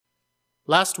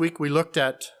Last week we looked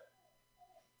at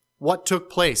what took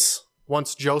place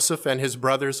once Joseph and his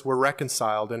brothers were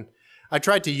reconciled, and I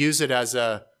tried to use it as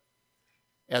a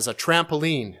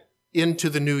trampoline into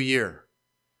the new year.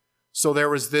 So there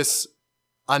was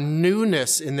a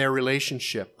newness in their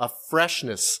relationship, a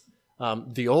freshness.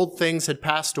 The old things had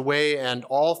passed away and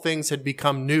all things had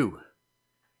become new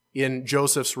in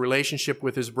Joseph's relationship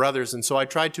with his brothers. And so I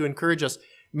tried to encourage us,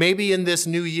 maybe in this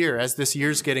new year, as this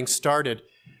year's getting started,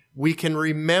 we can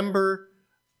remember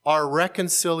our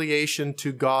reconciliation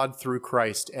to God through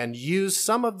Christ and use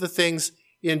some of the things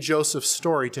in Joseph's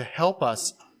story to help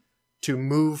us to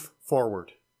move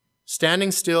forward.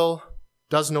 Standing still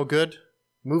does no good.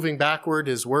 Moving backward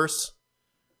is worse.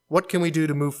 What can we do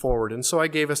to move forward? And so I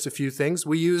gave us a few things.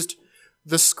 We used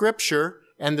the Scripture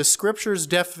and the Scripture's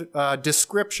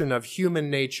description of human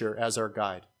nature as our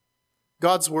guide.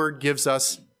 God's Word gives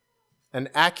us an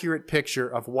accurate picture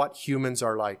of what humans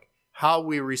are like, how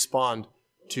we respond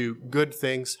to good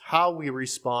things, how we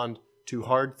respond to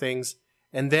hard things,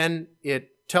 and then it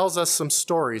tells us some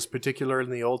stories, particularly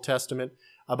in the Old Testament,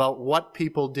 about what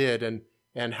people did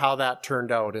and how that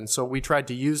turned out. And so we tried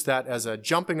to use that as a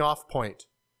jumping off point.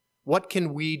 What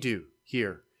can we do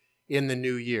here in the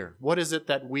new year? What is it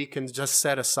that we can just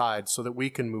set aside so that we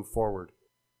can move forward?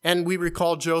 And we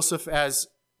recall Joseph as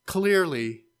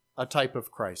clearly a type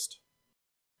of Christ.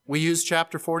 We use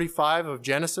chapter 45 of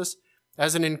Genesis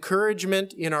as an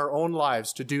encouragement in our own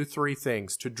lives to do three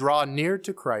things: to draw near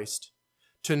to Christ,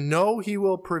 to know He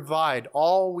will provide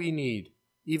all we need,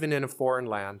 even in a foreign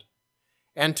land,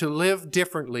 and to live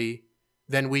differently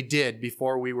than we did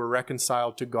before we were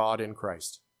reconciled to God in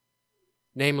Christ,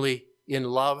 namely in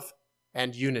love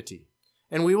and unity.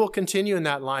 And we will continue in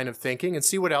that line of thinking and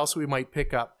see what else we might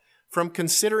pick up from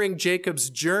considering Jacob's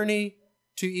journey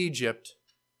to Egypt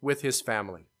with his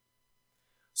family.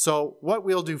 So what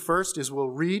we'll do first is we'll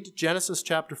read Genesis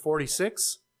chapter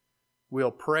 46,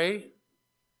 we'll pray,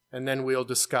 and then we'll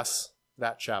discuss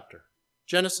that chapter.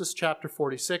 Genesis chapter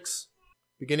 46,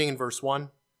 beginning in verse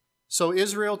 1. So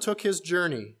Israel took his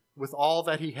journey with all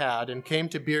that he had and came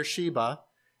to Beersheba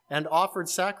and offered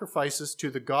sacrifices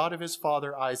to the God of his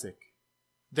father Isaac.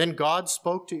 Then God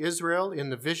spoke to Israel in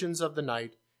the visions of the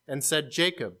night and said,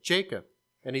 "Jacob, Jacob."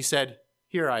 And he said,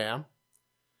 "Here I am."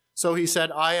 So he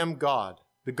said, "I am God,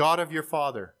 the God of your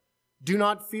father. Do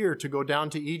not fear to go down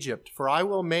to Egypt, for I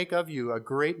will make of you a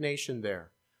great nation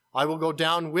there. I will go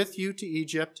down with you to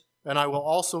Egypt, and I will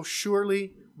also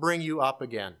surely bring you up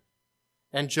again.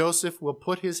 And Joseph will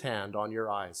put his hand on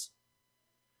your eyes."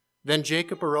 Then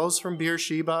Jacob arose from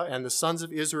Beersheba, and the sons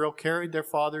of Israel carried their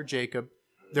father Jacob,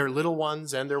 their little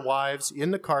ones and their wives,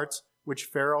 in the carts which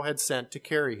Pharaoh had sent to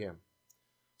carry him.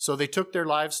 So they took their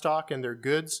livestock and their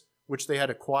goods, which they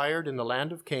had acquired in the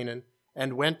land of Canaan,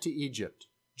 and went to Egypt,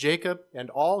 Jacob and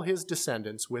all his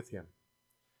descendants with him.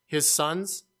 His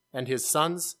sons and his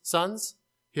sons' sons,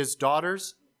 his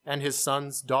daughters and his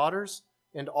sons' daughters,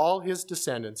 and all his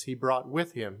descendants he brought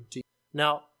with him to.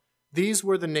 Now, these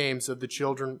were the names of the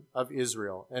children of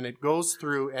Israel, and it goes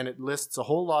through and it lists a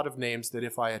whole lot of names that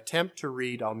if I attempt to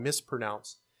read, I'll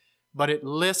mispronounce. But it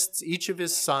lists each of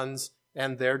his sons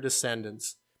and their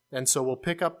descendants. And so we'll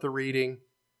pick up the reading,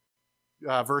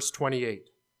 verse 28.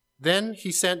 Then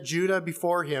he sent Judah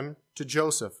before him to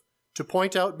Joseph, to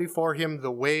point out before him the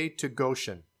way to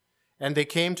Goshen. And they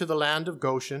came to the land of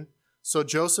Goshen. So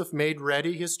Joseph made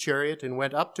ready his chariot and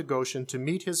went up to Goshen to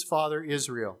meet his father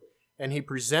Israel. And he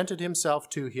presented himself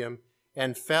to him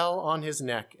and fell on his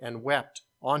neck and wept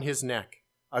on his neck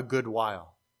a good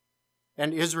while.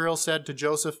 And Israel said to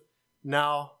Joseph,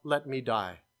 "Now let me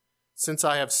die, since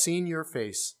I have seen your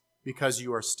face, because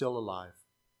you are still alive."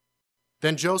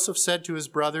 Then Joseph said to his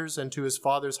brothers and to his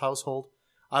father's household,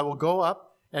 "I will go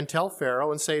up and tell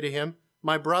Pharaoh and say to him,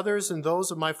 'My brothers and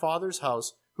those of my father's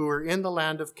house who are in the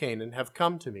land of Canaan have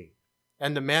come to me,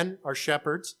 and the men are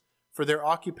shepherds, for their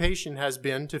occupation has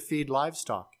been to feed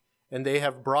livestock, and they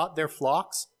have brought their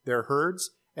flocks, their herds,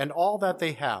 and all that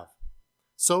they have.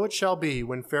 So it shall be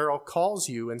when Pharaoh calls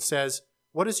you and says,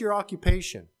 "What is your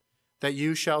occupation?" that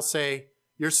you shall say,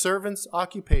 "Your servant's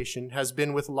occupation has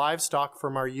been with livestock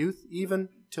from our youth even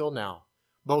till now,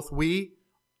 both we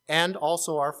and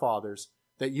also our fathers,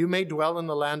 that you may dwell in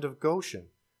the land of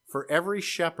Goshen, for every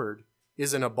shepherd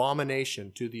is an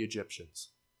abomination to the Egyptians."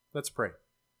 Let's pray.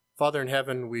 Father in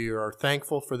heaven, we are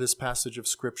thankful for this passage of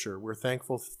Scripture. We're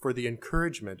thankful for the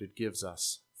encouragement it gives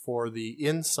us, for the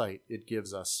insight it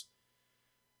gives us.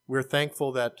 We're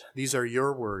thankful that these are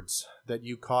your words that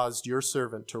you caused your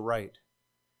servant to write.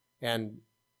 And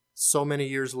so many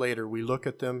years later, we look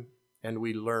at them and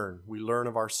we learn. We learn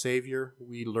of our Savior.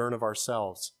 We learn of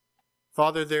ourselves.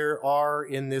 Father, there are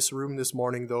in this room this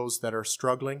morning those that are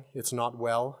struggling. It's not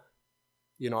well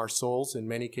in our souls in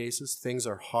many cases. Things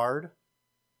are hard.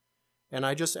 And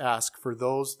I just ask for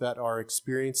those that are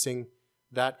experiencing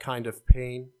that kind of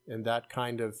pain and that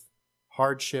kind of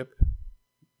hardship,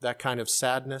 that kind of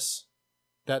sadness,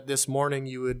 that this morning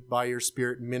you would, by your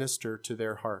Spirit, minister to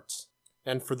their hearts.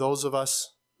 And for those of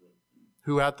us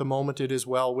who at the moment it is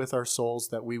well with our souls,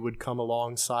 that we would come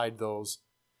alongside those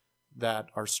that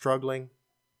are struggling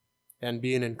and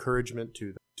be an encouragement to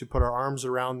them, to put our arms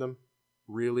around them,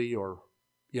 really, or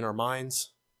in our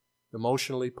minds,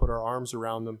 emotionally put our arms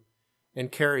around them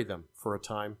and carry them for a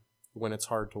time when it's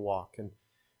hard to walk. And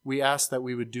we ask that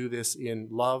we would do this in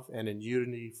love and in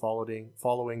unity, following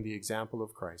the example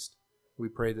of Christ. We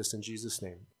pray this in Jesus'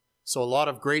 name. So a lot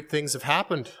of great things have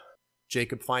happened.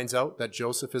 Jacob finds out that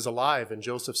Joseph is alive, and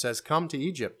Joseph says, "Come to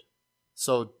Egypt."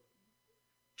 So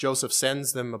Joseph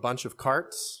sends them a bunch of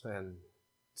carts and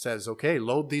says, "Okay,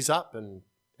 load these up and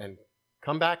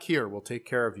come back here. We'll take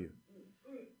care of you."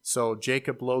 So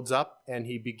Jacob loads up and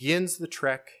he begins the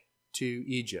trek to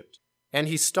Egypt. And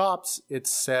he stops, it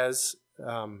says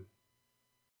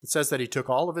that he took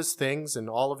all of his things and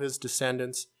all of his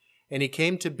descendants, and he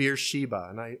came to Beersheba.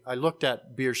 And I looked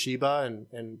at Beersheba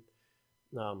and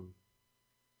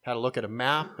had a look at a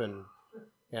map and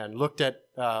looked at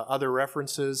other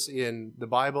references in the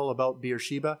Bible about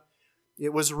Beersheba. It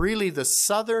was really the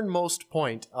southernmost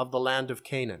point of the land of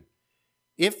Canaan.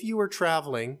 If you were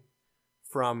traveling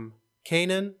from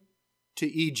Canaan to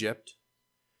Egypt,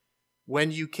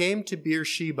 when you came to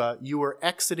Beersheba, you were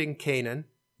exiting Canaan.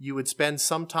 You would spend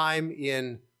some time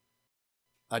in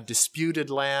a disputed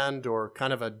land or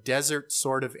kind of a desert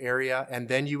sort of area, and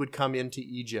then you would come into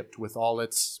Egypt with all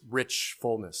its rich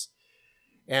fullness.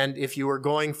 And if you were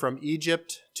going from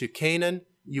Egypt to Canaan,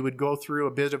 you would go through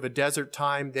a bit of a desert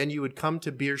time, then you would come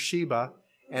to Beersheba,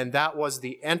 and that was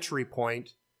the entry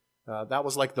point. That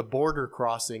was like the border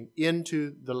crossing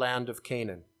into the land of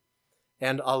Canaan.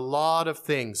 And a lot of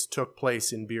things took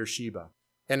place in Beersheba.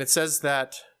 And it says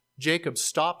that Jacob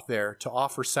stopped there to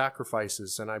offer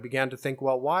sacrifices. And I began to think,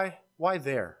 well, why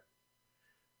there?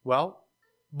 Well,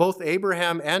 both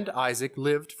Abraham and Isaac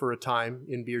lived for a time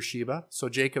in Beersheba. So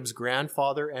Jacob's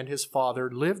grandfather and his father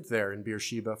lived there in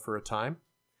Beersheba for a time.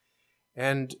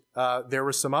 And there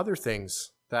were some other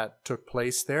things that took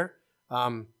place there.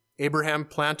 Abraham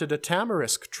planted a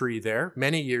tamarisk tree there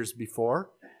many years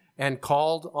before and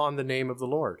called on the name of the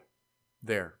Lord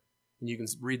there. And you can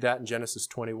read that in Genesis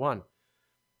 21.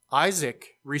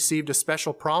 Isaac received a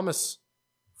special promise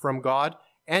from God,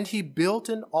 and he built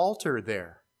an altar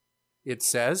there, it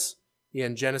says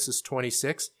in Genesis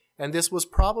 26. And this was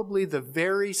probably the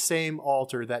very same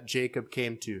altar that Jacob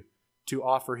came to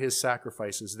offer his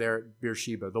sacrifices there at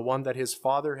Beersheba, the one that his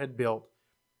father had built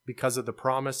because of the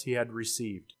promise he had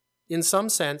received. In some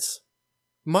sense,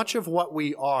 much of what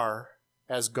we are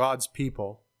as God's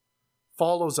people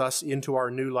follows us into our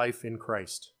new life in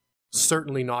Christ.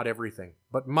 Certainly not everything,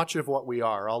 but much of what we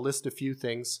are. I'll list a few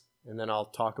things and then I'll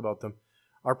talk about them.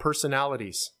 Our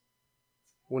personalities.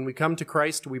 When we come to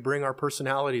Christ, we bring our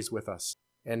personalities with us,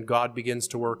 and God begins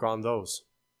to work on those.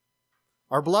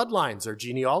 Our bloodlines, our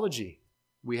genealogy.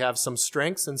 We have some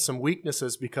strengths and some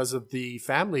weaknesses because of the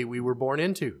family we were born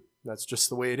into. That's just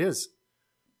the way it is.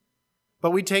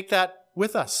 But we take that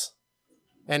with us,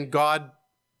 and God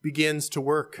begins to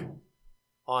work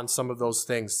on some of those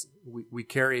things. We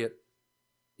carry it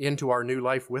into our new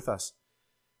life with us.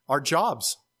 Our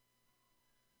jobs.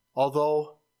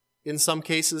 Although in some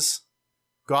cases,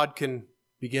 God can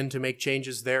begin to make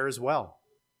changes there as well.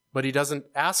 But he doesn't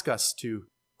ask us to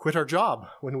quit our job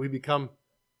when we become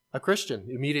a Christian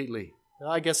immediately.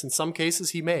 I guess in some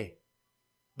cases he may.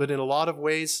 But in a lot of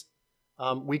ways,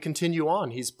 we continue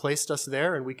on. He's placed us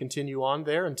there and we continue on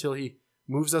there until he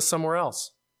moves us somewhere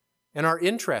else. And our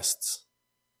interests.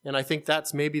 And I think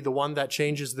that's maybe the one that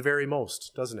changes the very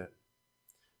most, doesn't it?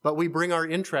 But we bring our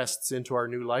interests into our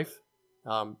new life.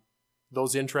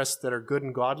 Those interests that are good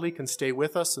and godly can stay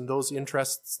with us, and those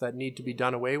interests that need to be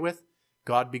done away with,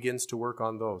 God begins to work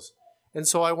on those. And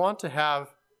so I want to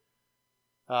have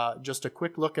just a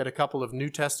quick look at a couple of New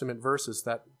Testament verses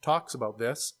that talks about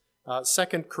this. 2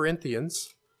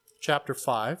 Corinthians chapter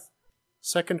 5.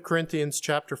 2 Corinthians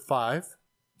chapter 5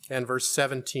 and verse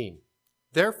 17.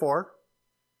 Therefore,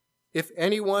 if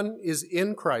anyone is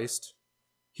in Christ,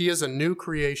 he is a new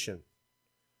creation.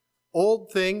 Old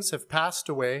things have passed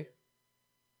away.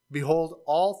 Behold,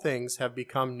 all things have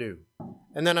become new.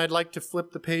 And then I'd like to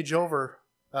flip the page over,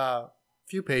 a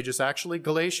few pages actually,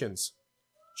 Galatians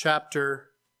chapter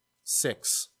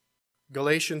 6.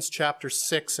 Galatians chapter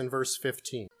 6 and verse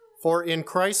 15. For in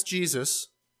Christ Jesus,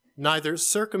 neither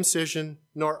circumcision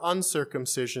nor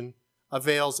uncircumcision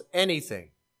avails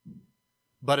anything,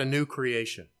 but a new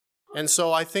creation. And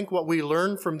so I think what we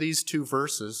learn from these two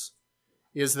verses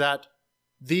is that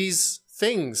these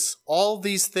things, all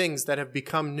these things that have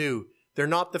become new, they're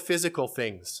not the physical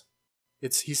things.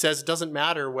 He says it doesn't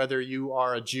matter whether you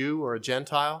are a Jew or a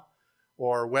Gentile,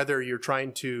 or whether you're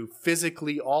trying to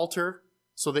physically alter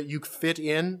so that you fit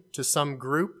in to some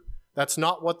group. That's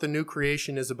not what the new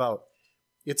creation is about.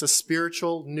 It's a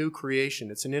spiritual new creation.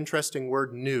 It's an interesting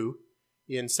word, new,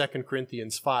 in 2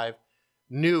 Corinthians 5.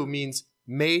 New means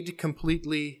made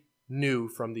completely new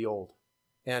from the old.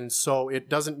 And so it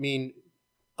doesn't mean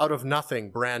out of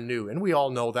nothing, brand new. And we all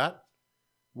know that.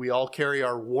 We all carry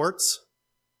our warts,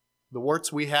 the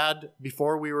warts we had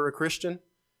before we were a Christian,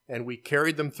 and we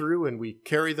carried them through, and we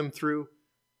carry them through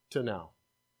to now.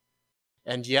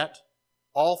 And yet,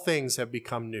 all things have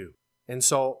become new. And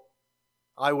so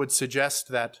I would suggest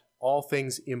that all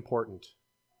things important,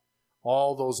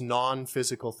 all those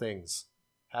non-physical things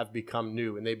have become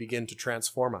new, and they begin to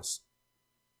transform us.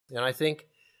 And I think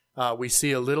we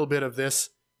see a little bit of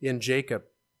this in Jacob.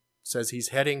 It says he's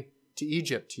heading to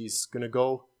Egypt. He's going to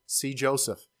go see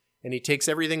Joseph. And he takes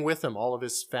everything with him, all of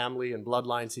his family and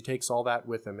bloodlines. He takes all that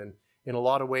with him. And in a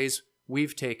lot of ways,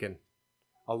 we've taken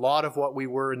a lot of what we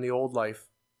were in the old life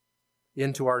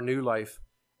into our new life.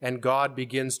 And God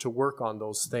begins to work on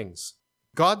those things.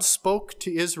 God spoke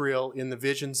to Israel in the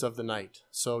visions of the night.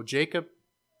 So Jacob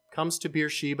comes to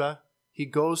Beersheba. He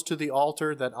goes to the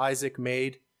altar that Isaac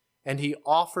made, and he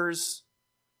offers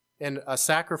a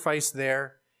sacrifice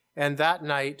there. And that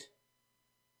night,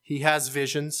 he has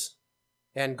visions,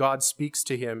 and God speaks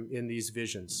to him in these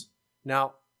visions.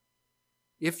 Now,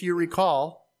 if you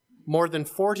recall, more than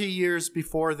 40 years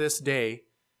before this day,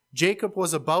 Jacob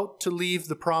was about to leave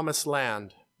the promised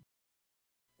land,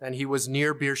 and he was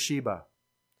near Beersheba,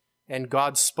 and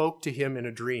God spoke to him in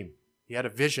a dream. He had a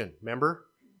vision, remember?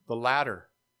 The ladder.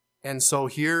 And so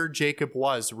here Jacob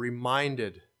was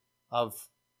reminded of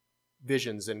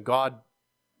visions, and God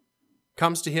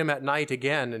comes to him at night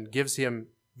again and gives him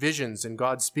visions, and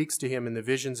God speaks to him in the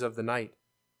visions of the night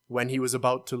when he was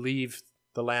about to leave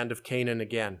the land of Canaan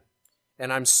again.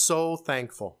 And I'm so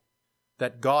thankful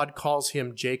that God calls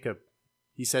him Jacob.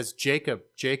 He says, Jacob,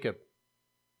 Jacob.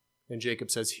 And Jacob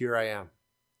says, here I am.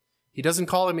 He doesn't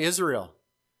call him Israel.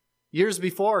 Years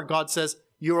before, God says,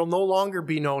 you will no longer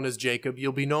be known as Jacob.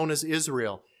 You'll be known as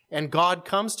Israel. And God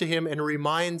comes to him and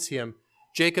reminds him,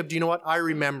 Jacob, do you know what? I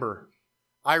remember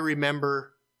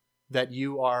that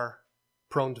you are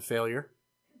prone to failure.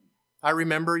 I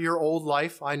remember your old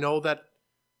life. I know that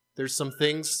there's some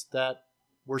things that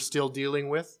we're still dealing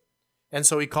with. And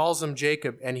so he calls him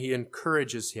Jacob, and he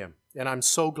encourages him. And I'm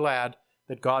so glad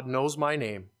that God knows my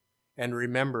name and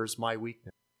remembers my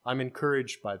weakness. I'm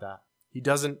encouraged by that. He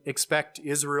doesn't expect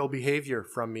Israel behavior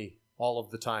from me all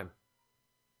of the time.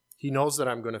 He knows that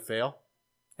I'm going to fail,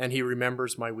 and he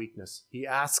remembers my weakness. He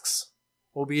asks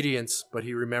obedience, but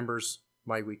he remembers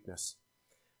my weakness.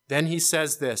 Then he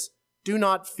says this, do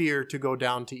not fear to go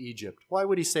down to Egypt. Why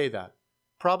would he say that?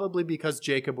 Probably because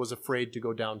Jacob was afraid to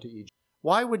go down to Egypt.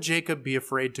 Why would Jacob be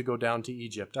afraid to go down to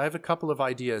Egypt? I have a couple of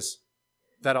ideas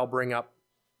that I'll bring up.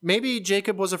 Maybe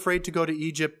Jacob was afraid to go to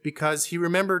Egypt because he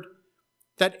remembered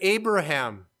that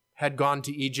Abraham had gone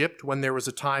to Egypt when there was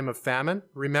a time of famine,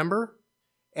 remember?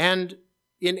 And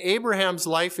in Abraham's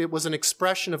life, it was an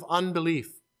expression of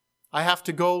unbelief. I have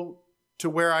to go to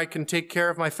where I can take care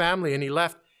of my family, and he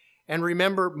left. And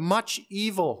remember, much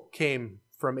evil came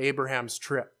from Abraham's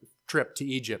trip to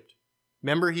Egypt.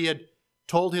 Remember, he had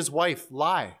told his wife,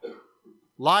 lie.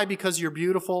 Lie because you're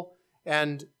beautiful,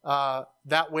 and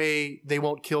that way they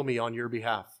won't kill me on your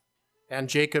behalf. And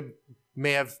Jacob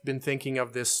may have been thinking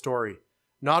of this story.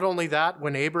 Not only that,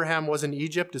 when Abraham was in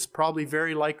Egypt, it's probably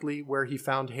very likely where he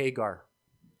found Hagar.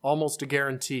 Almost a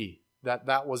guarantee that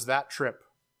that was that trip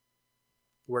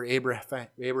where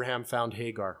Abraham found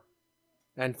Hagar.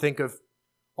 And think of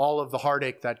all of the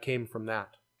heartache that came from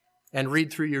that. And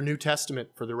read through your New Testament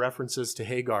for the references to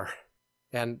Hagar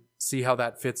and see how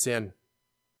that fits in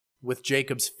with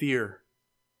Jacob's fear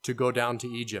to go down to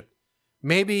Egypt.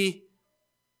 Maybe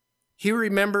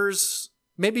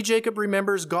Jacob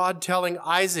remembers God telling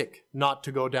Isaac not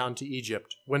to go down to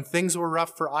Egypt. When things were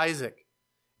rough for Isaac,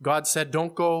 God said,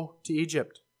 don't go to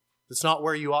Egypt. It's not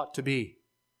where you ought to be.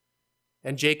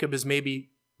 And Jacob is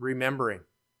maybe remembering,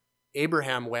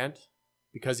 Abraham went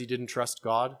because he didn't trust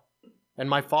God. And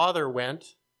my father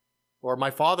went, or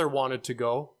my father wanted to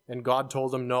go, and God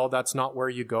told him, no, that's not where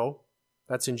you go.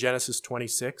 That's in Genesis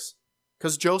 26.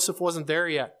 Because Joseph wasn't there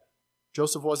yet.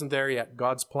 Joseph wasn't there yet.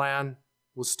 God's plan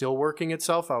was still working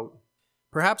itself out.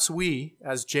 Perhaps we,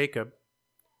 as Jacob,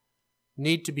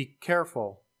 need to be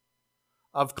careful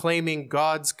of claiming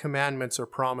God's commandments or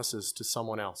promises to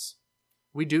someone else.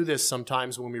 We do this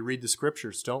sometimes when we read the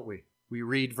scriptures, don't we? We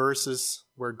read verses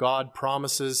where God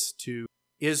promises to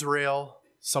Israel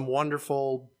some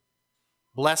wonderful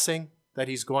blessing that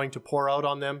he's going to pour out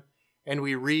on them, and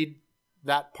we read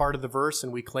that part of the verse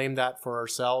and we claim that for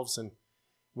ourselves, and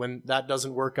when that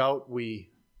doesn't work out,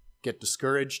 we get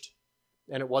discouraged,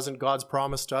 and it wasn't God's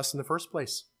promise to us in the first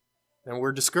place. And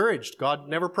we're discouraged. God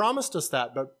never promised us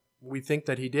that, but we think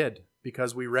that he did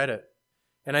because we read it.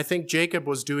 And I think Jacob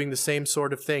was doing the same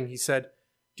sort of thing. He said,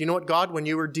 do you know what, God, when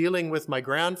you were dealing with my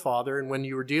grandfather and when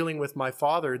you were dealing with my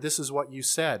father, this is what you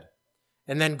said.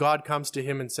 And then God comes to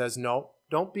him and says, no,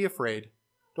 don't be afraid.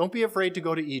 Don't be afraid to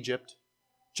go to Egypt.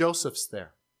 Joseph's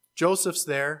there. Joseph's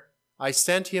there. I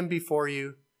sent him before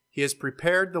you. He has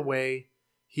prepared the way.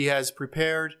 He has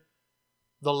prepared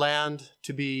the land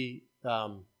to be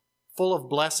full of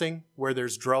blessing where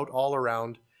there's drought all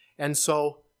around. And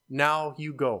so now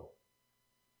you go.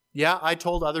 Yeah, I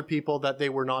told other people that they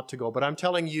were not to go, but I'm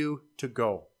telling you to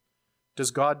go.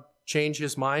 Does God change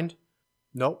his mind?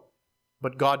 No.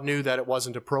 But God knew that it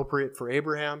wasn't appropriate for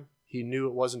Abraham. He knew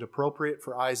it wasn't appropriate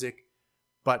for Isaac,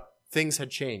 but things had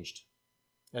changed.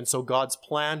 And so God's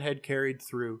plan had carried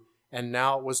through, and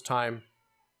now it was time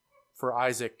for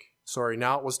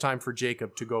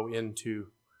Jacob to go into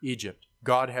Egypt.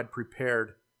 God had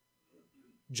prepared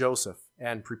Joseph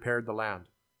and prepared the land.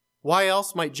 Why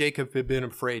else might Jacob have been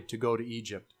afraid to go to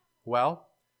Egypt? Well,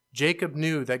 Jacob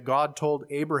knew that God told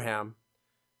Abraham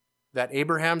that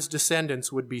Abraham's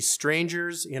descendants would be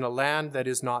strangers in a land that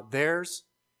is not theirs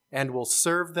and will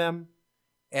serve them,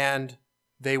 and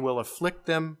they will afflict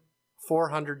them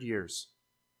 400 years.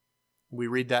 We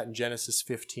read that in Genesis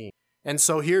 15. And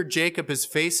so here Jacob is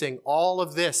facing all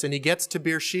of this, and he gets to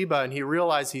Beersheba and he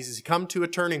realizes he's come to a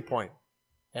turning point.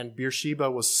 And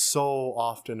Beersheba was so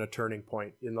often a turning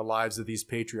point in the lives of these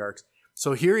patriarchs.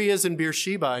 So here he is in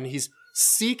Beersheba, and he's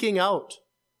seeking out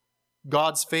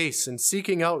God's face and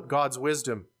seeking out God's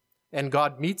wisdom. And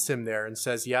God meets him there and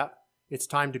says, yeah, it's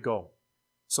time to go.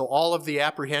 So all of the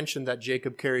apprehension that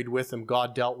Jacob carried with him,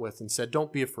 God dealt with and said,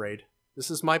 don't be afraid. This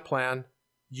is my plan.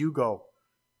 You go.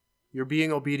 You're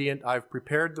being obedient. I've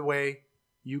prepared the way.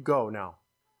 You go now.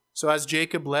 So as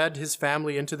Jacob led his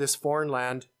family into this foreign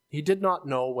land, he did not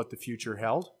know what the future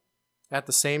held. At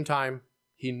the same time,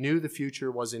 he knew the future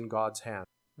was in God's hand.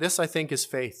 This, I think, is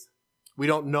faith. We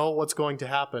don't know what's going to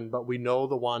happen, but we know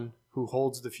the one who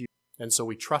holds the future, and so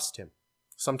we trust him.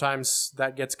 Sometimes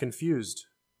that gets confused.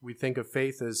 We think of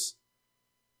faith as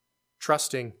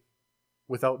trusting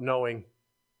without knowing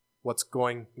what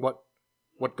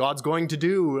God's going to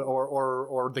do,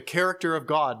 or the character of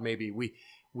God, maybe.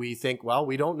 We think, well,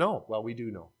 we don't know. Well, we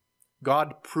do know.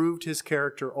 God proved his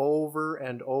character over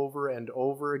and over and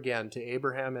over again to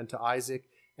Abraham and to Isaac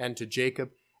and to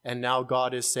Jacob. And now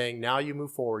God is saying, now you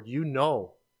move forward. You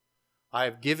know, I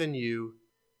have given you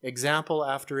example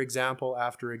after example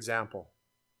after example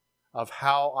of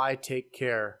how I take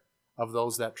care of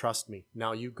those that trust me.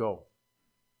 Now you go.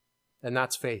 And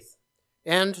that's faith.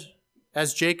 And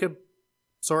as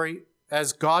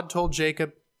God told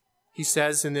Jacob, he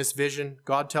says in this vision,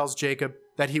 God tells Jacob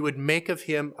that he would make of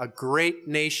him a great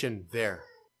nation there.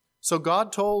 So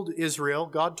God told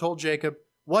Jacob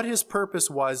what his purpose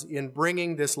was in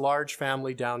bringing this large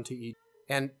family down to Egypt.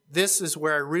 And this is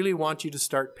where I really want you to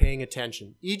start paying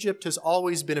attention. Egypt has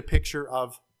always been a picture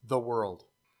of the world,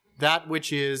 that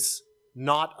which is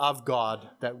not of God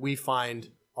that we find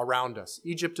around us.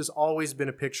 Egypt has always been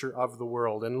a picture of the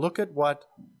world. And look at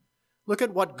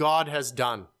what God has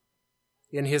done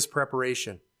in his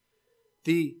preparation.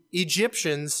 The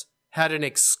Egyptians had an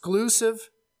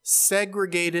exclusive,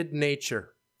 segregated nature.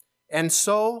 And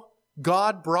so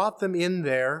God brought them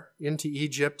into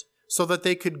Egypt, so that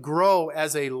they could grow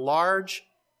as a large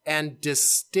and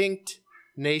distinct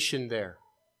nation there.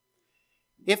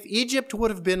 If Egypt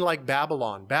would have been like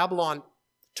Babylon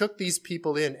took these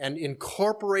people in and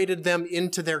incorporated them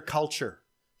into their culture.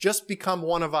 Just become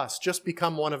one of us. Just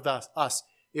become one of us.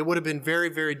 It would have been very,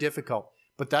 very difficult.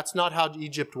 But that's not how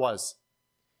Egypt was.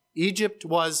 Egypt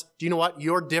was, do you know what?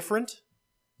 You're different.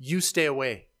 You stay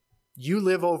away. You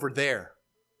live over there.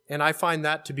 And I find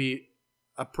that to be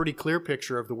a pretty clear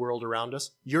picture of the world around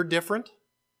us. You're different.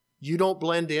 You don't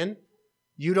blend in.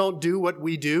 You don't do what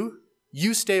we do.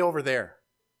 You stay over there.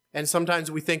 And sometimes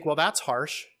we think, well, that's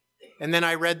harsh. And then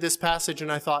I read this passage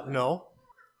and I thought, no,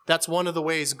 that's one of the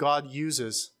ways God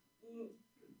uses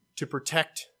to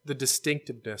protect the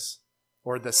distinctiveness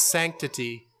or the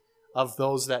sanctity of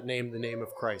those that name the name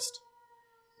of Christ.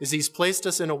 is He's placed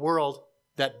us in a world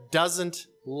that doesn't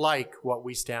like what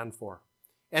we stand for.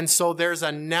 And so there's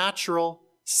a natural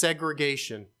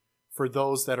segregation for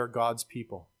those that are God's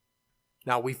people.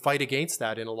 Now, we fight against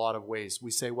that in a lot of ways.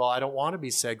 We say, well, I don't want to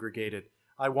be segregated.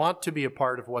 I want to be a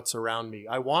part of what's around me.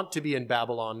 I want to be in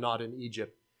Babylon, not in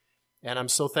Egypt. And I'm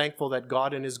so thankful that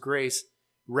God in His grace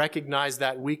recognized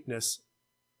that weakness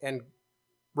and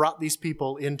brought these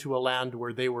people into a land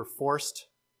where they were forced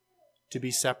to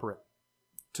be separate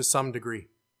to some degree.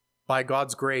 By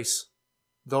God's grace,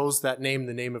 those that name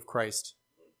the name of Christ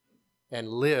and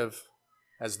live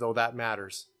as though that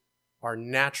matters are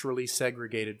naturally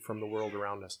segregated from the world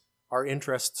around us. Our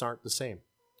interests aren't the same.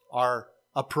 Our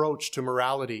approach to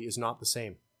morality is not the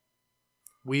same.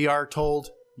 We are told,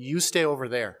 you stay over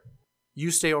there. You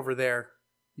stay over there.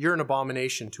 You're an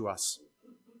abomination to us.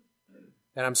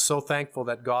 And I'm so thankful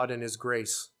that God in His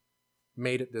grace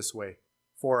made it this way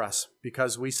for us,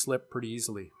 because we slip pretty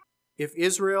easily. If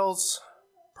Israel's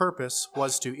purpose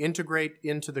was to integrate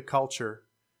into the culture,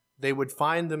 they would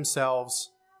find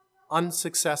themselves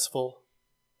unsuccessful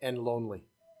and lonely.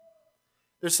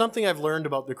 There's something I've learned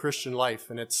about the Christian life,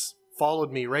 and it's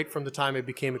followed me right from the time I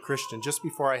became a Christian, just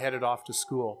before I headed off to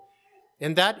school.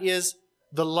 And that is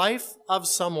the life of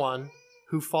someone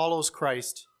who follows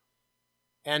Christ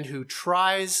and who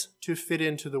tries to fit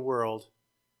into the world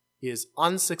is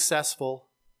unsuccessful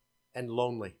and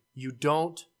lonely. You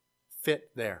don't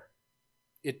fit there.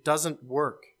 It doesn't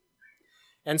work.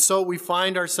 And so we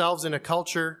find ourselves in a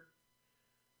culture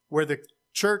where the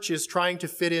church is trying to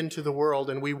fit into the world,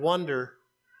 and we wonder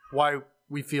why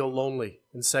we feel lonely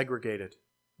and segregated.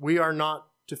 We are not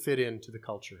to fit into the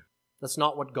culture. That's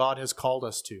not what God has called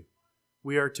us to.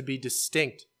 We are to be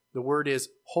distinct. The word is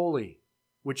holy,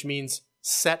 which means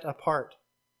set apart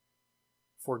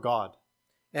for God.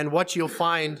 And what you'll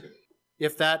find,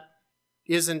 if that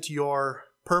isn't your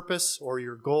purpose or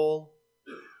your goal,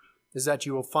 is that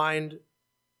you will find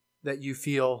that you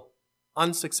feel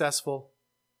unsuccessful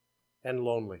and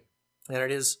lonely. And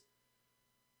it is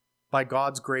by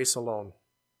God's grace alone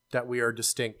that we are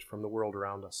distinct from the world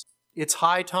around us. It's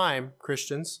high time,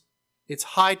 Christians, it's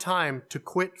high time to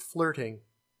quit flirting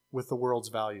with the world's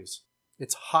values.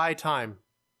 It's high time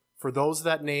for those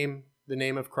that name the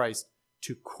name of Christ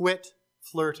to quit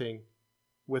flirting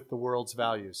with the world's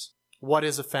values. What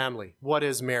is a family? What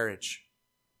is marriage?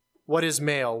 What is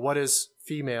male? What is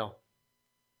female?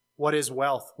 What is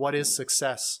wealth? What is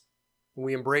success? And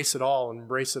we embrace it all,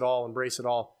 embrace it all, embrace it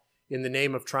all in the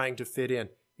name of trying to fit in.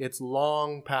 It's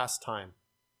long past time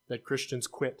that Christians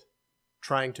quit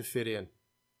trying to fit in.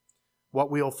 What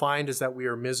we'll find is that we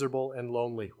are miserable and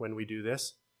lonely when we do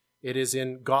this. It is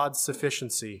in God's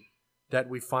sufficiency that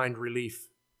we find relief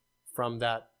from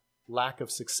that lack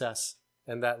of success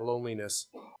and that loneliness,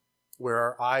 where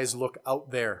our eyes look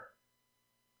out there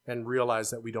and realize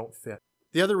that we don't fit.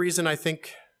 The other reason I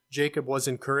think Jacob was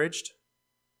encouraged,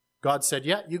 God said,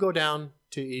 yeah, you go down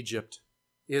to Egypt,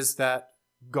 is that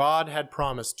God had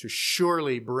promised to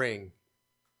surely bring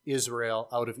Israel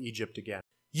out of Egypt again.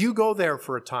 You go there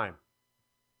for a time.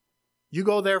 You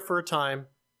go there for a time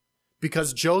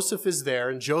because Joseph is there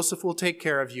and Joseph will take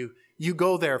care of you. You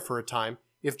go there for a time.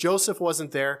 If Joseph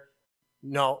wasn't there,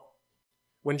 no.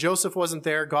 When Joseph wasn't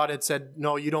there, God had said,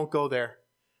 no, you don't go there.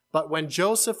 But when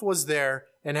Joseph was there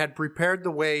and had prepared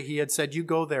the way, He had said, you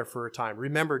go there for a time.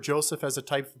 Remember, Joseph as a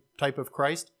type of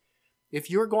Christ. If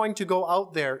you're going to go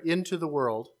out there into the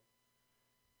world,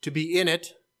 to be in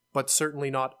it, but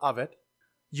certainly not of it,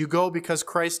 you go because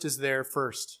Christ is there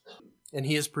first. And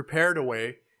He has prepared a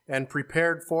way and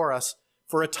prepared for us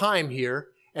for a time here,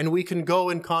 and we can go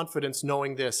in confidence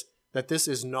knowing this, that this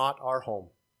is not our home.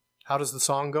 How does the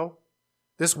song go?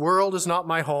 This world is not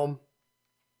my home.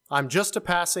 I'm just a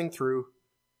passing through.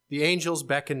 The angels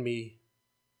beckon me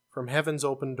from heaven's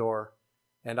open door,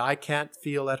 and I can't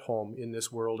feel at home in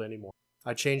this world anymore.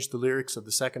 I changed the lyrics of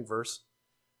the second verse.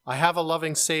 I have a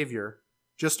loving Savior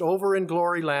just over in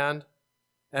glory land,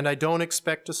 and I don't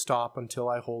expect to stop until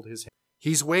I hold His hand.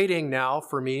 He's waiting now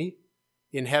for me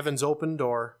in heaven's open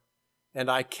door,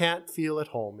 and I can't feel at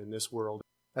home in this world.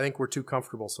 I think we're too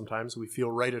comfortable sometimes. We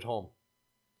feel right at home.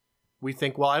 We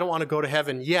think, well, I don't want to go to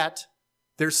heaven yet.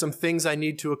 There's some things I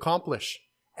need to accomplish.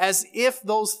 As if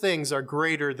those things are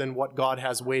greater than what God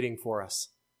has waiting for us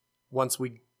once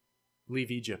we leave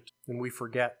Egypt. And we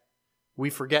forget. We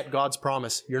forget God's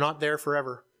promise. You're not there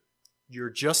forever. You're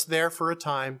just there for a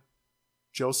time.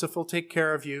 Joseph will take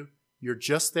care of you. You're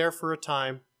just there for a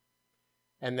time.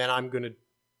 And then I'm going to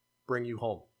bring you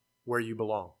home where you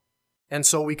belong. And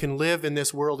so we can live in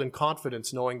this world in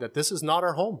confidence, knowing that this is not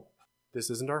our home. This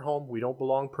isn't our home. We don't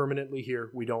belong permanently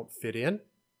here. We don't fit in.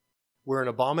 We're an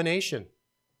abomination.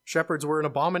 Shepherds were an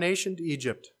abomination to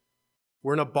Egypt.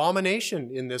 We're an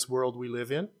abomination in this world we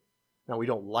live in. Now, we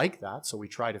don't like that, so we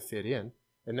try to fit in.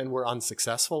 And then we're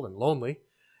unsuccessful and lonely.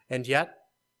 And yet,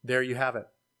 there you have it.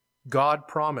 God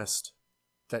promised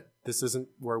that this isn't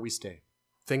where we stay.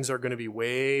 Things are going to be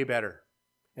way better.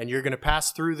 And you're going to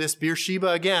pass through this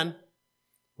Beersheba again,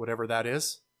 whatever that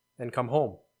is, and come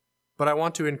home. But I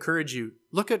want to encourage you,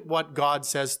 look at what God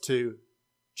says to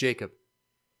Jacob.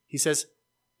 He says,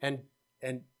 and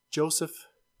Joseph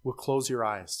will close your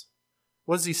eyes.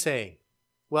 What is he saying?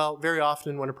 Well, very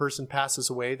often when a person passes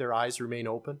away, their eyes remain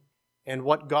open. And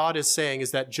what God is saying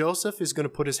is that Joseph is going to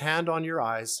put his hand on your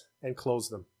eyes and close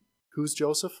them. Who's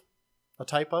Joseph? A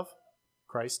type of?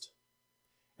 Christ.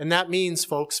 And that means,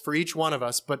 folks, for each one of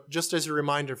us, but just as a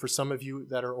reminder for some of you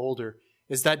that are older,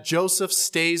 is that Joseph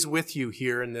stays with you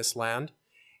here in this land.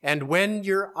 And when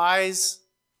your eyes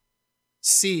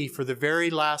see for the very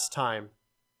last time,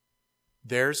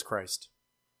 there's Christ.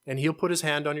 And he'll put his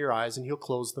hand on your eyes and he'll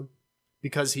close them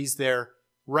because he's there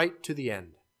right to the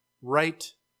end,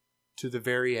 right to the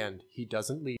very end. He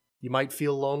doesn't leave. You might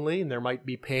feel lonely and there might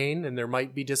be pain and there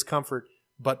might be discomfort,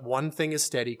 but one thing is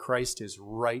steady. Christ is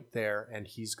right there and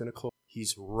he's going to close.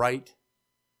 He's right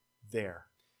there.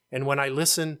 And when I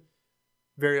listen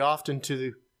very often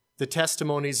to the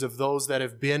testimonies of those that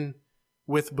have been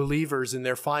with believers in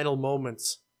their final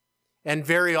moments, and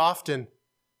very often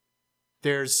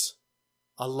there's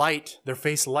a light, their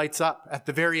face lights up at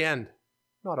the very end.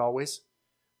 Not always,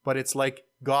 but it's like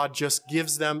God just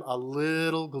gives them a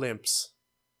little glimpse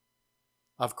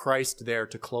of Christ there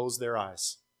to close their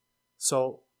eyes.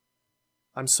 So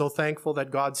I'm so thankful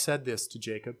that God said this to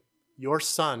Jacob. Your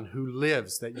son who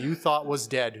lives, that you thought was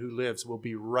dead, who lives, will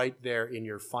be right there in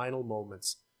your final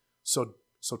moments. So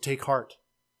take heart.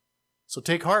 So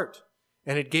take heart.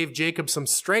 And it gave Jacob some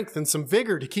strength and some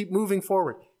vigor to keep moving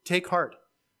forward. Take heart.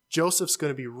 Joseph's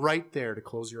going to be right there to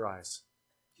close your eyes.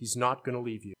 He's not going to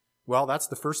leave you. Well, that's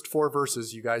the first 4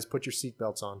 verses. You guys put your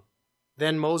seatbelts on.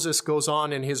 Then Moses goes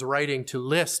on in his writing to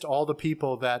list all the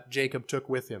people that Jacob took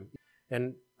with him.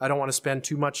 And I don't want to spend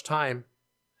too much time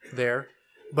there,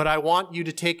 but I want you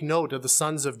to take note of the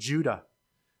sons of Judah.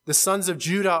 The sons of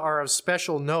Judah are of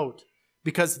special note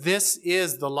because this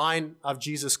is the line of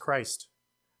Jesus Christ.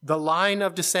 The line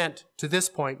of descent to this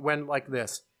point went like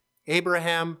this.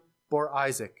 Abraham bore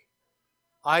Isaac.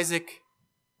 Isaac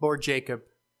bore Jacob.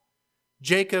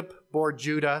 Jacob bore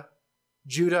Judah.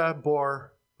 Judah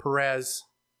bore Perez.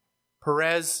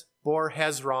 Perez bore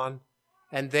Hezron.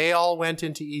 And they all went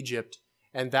into Egypt.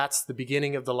 And that's the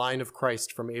beginning of the line of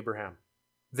Christ from Abraham.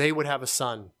 They would have a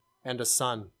son, and a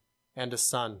son, and a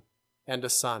son, and a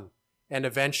son. And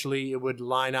eventually it would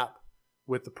line up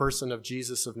with the person of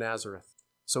Jesus of Nazareth.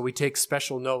 So we take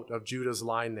special note of Judah's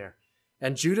line there.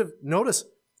 And Judah, notice,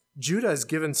 Judah is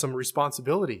given some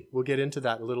responsibility. We'll get into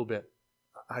that a little bit.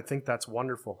 I think that's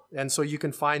wonderful. And so you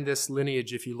can find this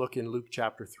lineage if you look in Luke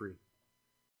chapter 3.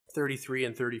 33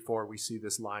 and 34, we see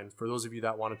this line, for those of you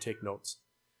that want to take notes.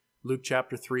 Luke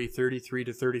chapter 3, 33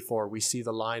 to 34, we see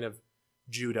the line of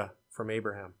Judah from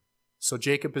Abraham. So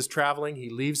Jacob is traveling. He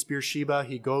leaves Beersheba.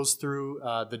 He goes through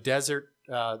the desert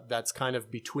that's kind of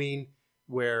between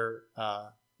where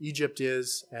Egypt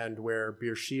is and where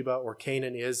Beersheba or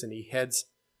Canaan is, and he heads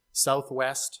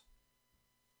southwest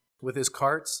with his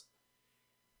carts.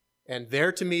 And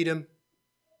there to meet him,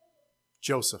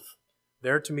 Joseph.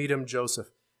 There to meet him, Joseph.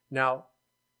 Now,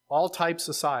 all types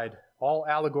aside, all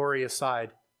allegory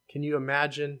aside, can you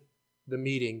imagine the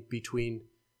meeting between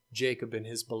Jacob and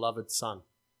his beloved son?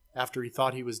 After he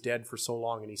thought he was dead for so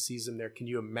long and he sees him there, can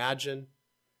you imagine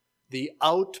the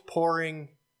outpouring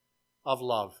of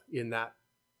love in that?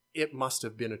 It must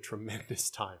have been a tremendous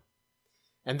time.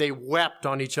 And they wept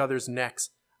on each other's necks.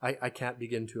 I can't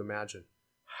begin to imagine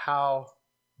how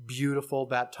beautiful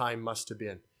that time must have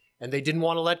been. And they didn't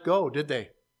want to let go, did they?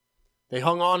 They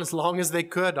hung on as long as they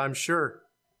could, I'm sure.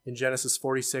 In Genesis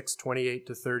 46, 28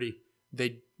 to 30,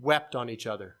 they wept on each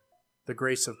other, the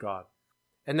grace of God.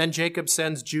 And then Jacob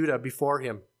sends Judah before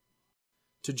him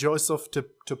to Joseph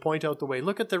to point out the way.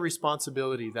 Look at the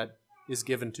responsibility that is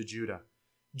given to Judah.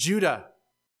 Judah,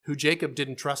 who Jacob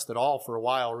didn't trust at all for a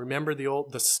while. Remember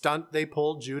the stunt they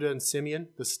pulled, Judah and Simeon?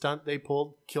 The stunt they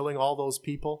pulled, killing all those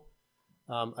people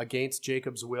against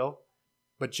Jacob's will.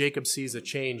 But Jacob sees a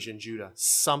change in Judah.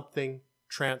 Something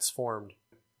transformed.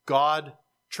 God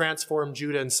transformed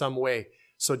Judah in some way.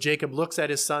 So Jacob looks at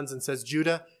his sons and says,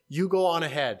 Judah, you go on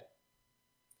ahead.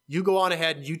 You go on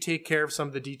ahead and you take care of some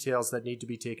of the details that need to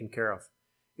be taken care of.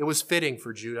 It was fitting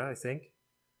for Judah, I think,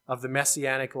 of the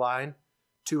Messianic line,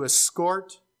 to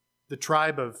escort the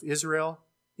tribe of Israel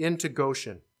into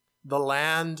Goshen. the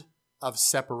land of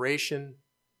separation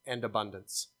and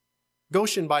abundance.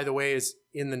 Goshen, by the way, is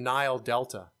in the Nile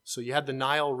Delta. So you had the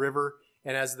Nile River,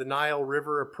 and as the Nile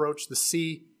River approached the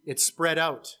sea, it spread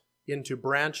out into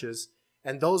branches,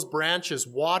 and those branches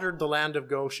watered the land of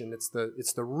Goshen. It's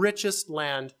the richest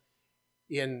land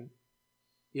in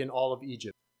all of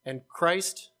Egypt. And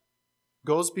Christ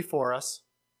goes before us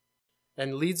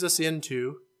and leads us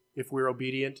into, if we're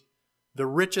obedient, the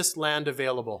richest land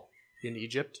available in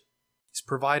Egypt. He's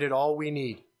provided all we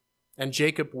need. And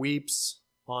Jacob weeps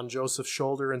on Joseph's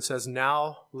shoulder and says,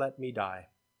 "Now let me die,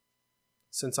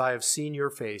 since I have seen your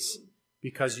face,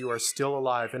 because you are still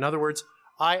alive." In other words,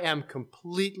 I am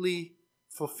completely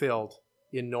fulfilled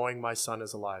in knowing my son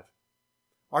is alive.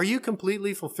 Are you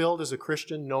completely fulfilled as a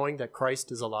Christian knowing that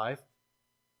Christ is alive?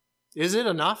 Is it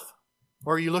enough?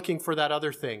 Or are you looking for that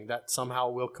other thing that somehow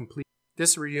will complete?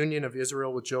 This reunion of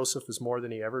Israel with Joseph is more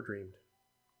than he ever dreamed.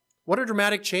 What a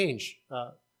dramatic change.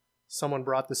 Someone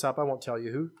brought this up. I won't tell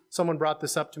you who. Someone brought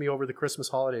this up to me over the Christmas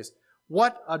holidays.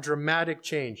 What a dramatic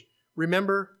change.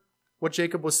 Remember what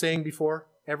Jacob was saying before?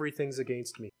 Everything's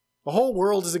against me. The whole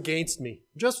world is against me.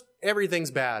 Just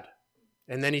everything's bad.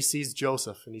 And then he sees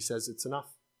Joseph and he says, it's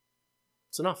enough.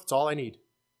 It's enough. It's all I need.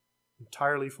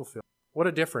 Entirely fulfilled. What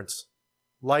a difference.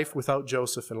 Life without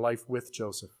Joseph and life with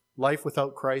Joseph. Life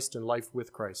without Christ and life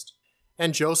with Christ.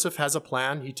 And Joseph has a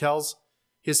plan. He tells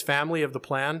his family of the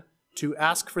plan to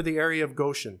ask for the area of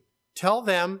Goshen. Tell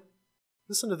them,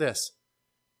 listen to this,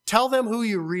 tell them who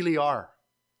you really are.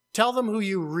 Tell them who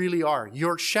you really are.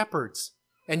 You're shepherds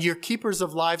and you're keepers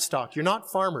of livestock. You're not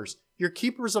farmers. You're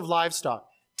keepers of livestock.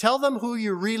 Tell them who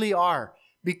you really are,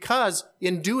 because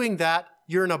in doing that,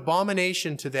 you're an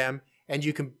abomination to them and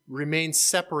you can remain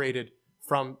separated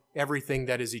from everything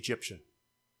that is Egyptian.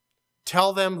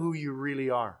 Tell them who you really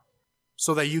are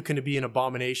so that you can be an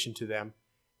abomination to them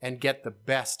and get the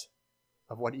best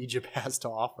of what Egypt has to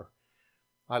offer.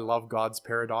 I love God's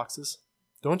paradoxes.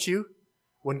 Don't you?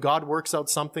 When God works out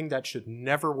something that should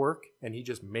never work and he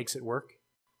just makes it work.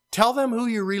 Tell them who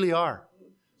you really are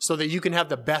so that you can have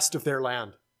the best of their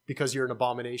land because you're an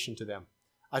abomination to them.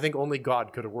 I think only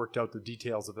God could have worked out the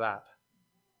details of that.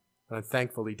 And I'm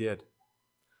thankful he did.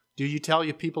 Do you tell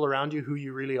your people around you who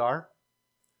you really are?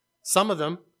 Some of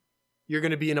them, you're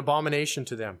going to be an abomination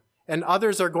to them. And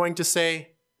others are going to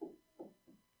say,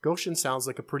 Goshen sounds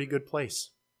like a pretty good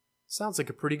place. Sounds like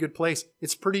a pretty good place.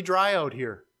 It's pretty dry out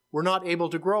here. We're not able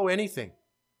to grow anything.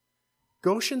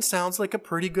 Goshen sounds like a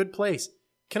pretty good place.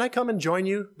 Can I come and join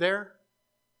you there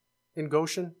in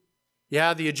Goshen?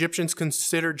 Yeah, the Egyptians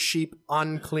considered sheep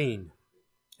unclean,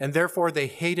 and therefore they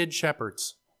hated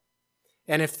shepherds.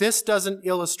 And if this doesn't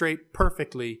illustrate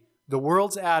perfectly the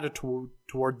world's attitude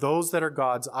toward those that are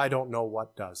God's, I don't know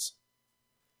what does.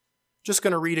 Just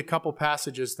going to read a couple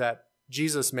passages that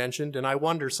Jesus mentioned, and I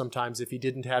wonder sometimes if he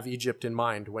didn't have Egypt in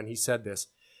mind when he said this.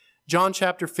 John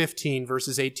chapter 15,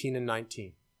 verses 18 and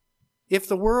 19. If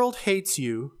the world hates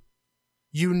you,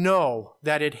 you know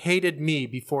that it hated me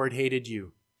before it hated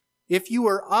you. If you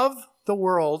were of the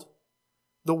world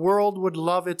would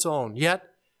love its own. Yet,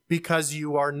 because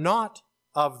you are not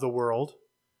of the world,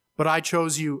 but I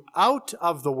chose you out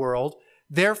of the world,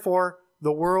 therefore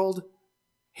the world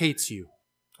hates you.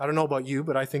 I don't know about you,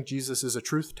 but I think Jesus is a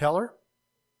truth teller.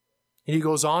 And he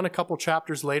goes on a couple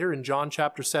chapters later in John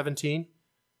chapter 17.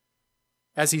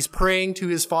 As he's praying to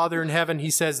his Father in heaven,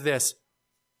 he says this,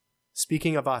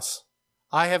 speaking of us,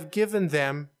 I have given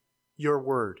them your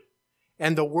word,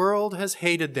 and the world has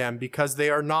hated them because they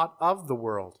are not of the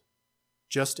world,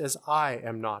 just as I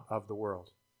am not of the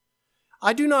world.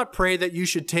 I do not pray that you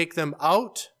should take them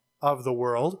out of the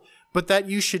world, but that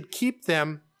you should keep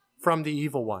them from the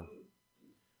evil one.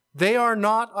 They are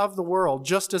not of the world,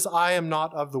 just as I am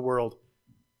not of the world.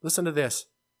 Listen to this.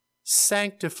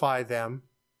 Sanctify them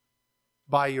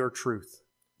by your truth.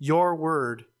 Your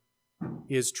word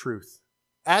is truth.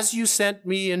 As you sent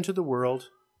me into the world,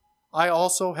 I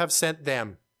also have sent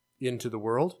them into the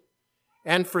world,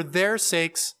 and for their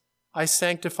sakes I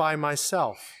sanctify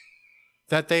myself,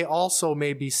 that they also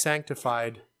may be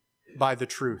sanctified by the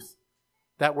truth.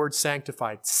 That word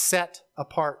sanctified, set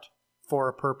apart for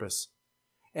a purpose.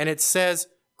 And it says,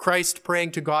 Christ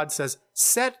praying to God says,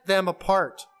 set them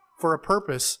apart for a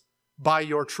purpose by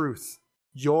your truth.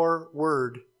 Your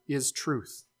word is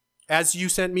truth. As you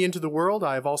sent me into the world,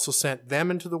 I have also sent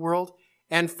them into the world.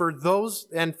 And for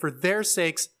their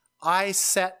sakes, I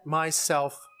set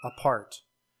myself apart,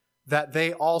 that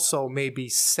they also may be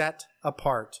set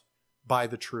apart by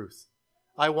the truth.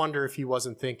 I wonder if he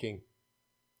wasn't thinking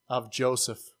of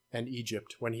Joseph and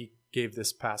Egypt when he gave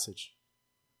this passage.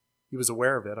 He was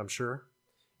aware of it, I'm sure.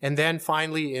 And then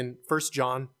finally in 1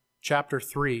 John chapter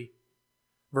 3,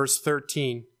 verse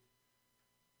 13,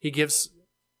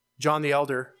 John the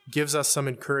Elder gives us some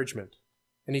encouragement.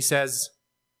 And he says,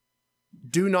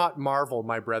 "Do not marvel,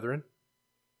 my brethren,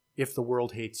 if the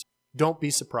world hates you." Don't be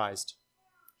surprised.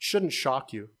 It shouldn't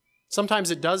shock you.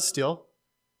 Sometimes it does still.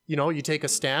 You take a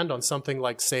stand on something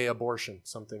like, say, abortion,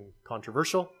 something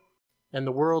controversial, and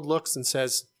the world looks and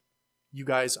says, you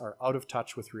guys are out of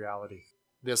touch with reality.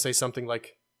 They'll say something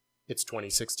like, it's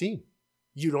 2016.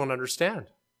 You don't understand.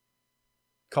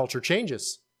 Culture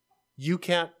changes. You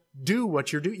can't do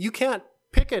what you're doing. You can't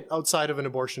picket outside of an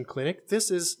abortion clinic.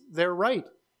 This is their right.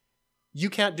 You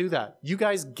can't do that. You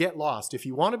guys get lost. If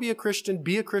you want to be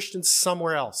a Christian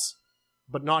somewhere else,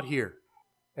 but not here.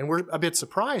 And we're a bit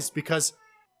surprised because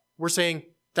we're saying,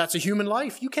 that's a human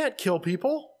life. You can't kill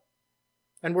people.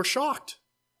 And we're shocked.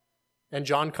 And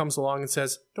John comes along and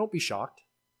says, don't be shocked,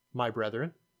 my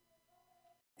brethren,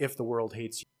 if the world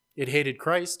hates you. It hated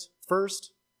Christ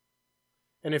first.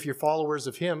 And if you're followers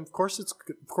of him, of course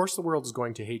the world is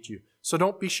going to hate you. So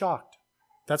don't be shocked.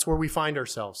 That's where we find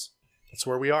ourselves. That's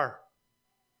where we are.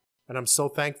 And I'm so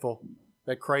thankful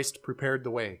that Christ prepared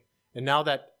the way. And now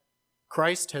that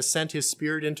Christ has sent his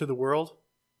Spirit into the world,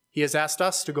 he has asked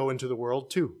us to go into the world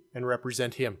too and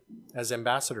represent him as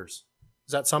ambassadors.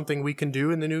 Is that something we can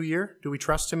do in the new year? Do we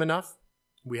trust him enough?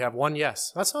 We have one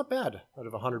yes. That's not bad out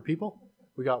of 100 people.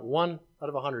 We got 1 out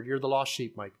of 100. You're the lost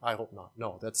sheep, Mike. I hope not.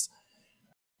 No,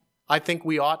 I think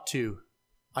we ought to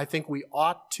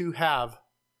have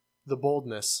the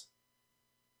boldness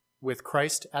with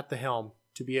Christ at the helm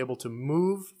to be able to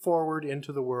move forward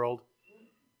into the world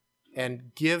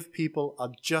and give people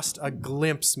just a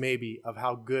glimpse maybe of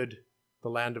how good the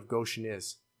land of Goshen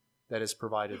is that is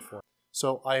provided for.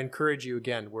 So I encourage you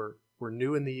again, we're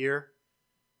new in the year.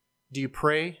 Do you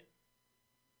pray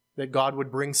that God would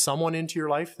bring someone into your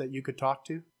life that you could talk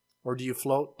to? Or do you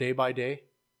float day by day?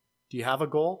 Do you have a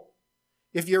goal?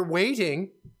 If you're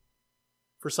waiting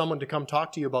for someone to come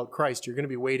talk to you about Christ, you're going to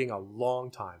be waiting a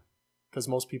long time because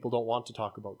most people don't want to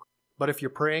talk about Christ. But if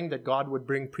you're praying that God would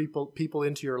bring people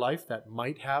into your life that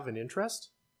might have an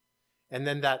interest, and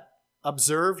then that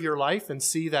observe your life and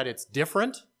see that it's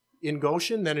different in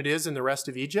Goshen than it is in the rest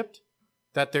of Egypt,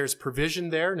 that there's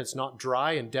provision there and it's not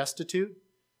dry and destitute,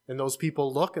 and those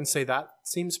people look and say, that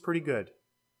seems pretty good,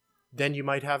 then you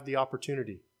might have the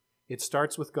opportunity. It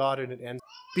starts with God and it ends.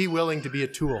 Be willing to be a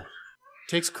tool. It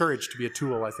takes courage to be a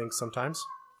tool, I think, sometimes.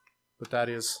 But that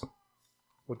is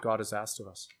what God has asked of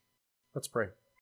us. Let's pray.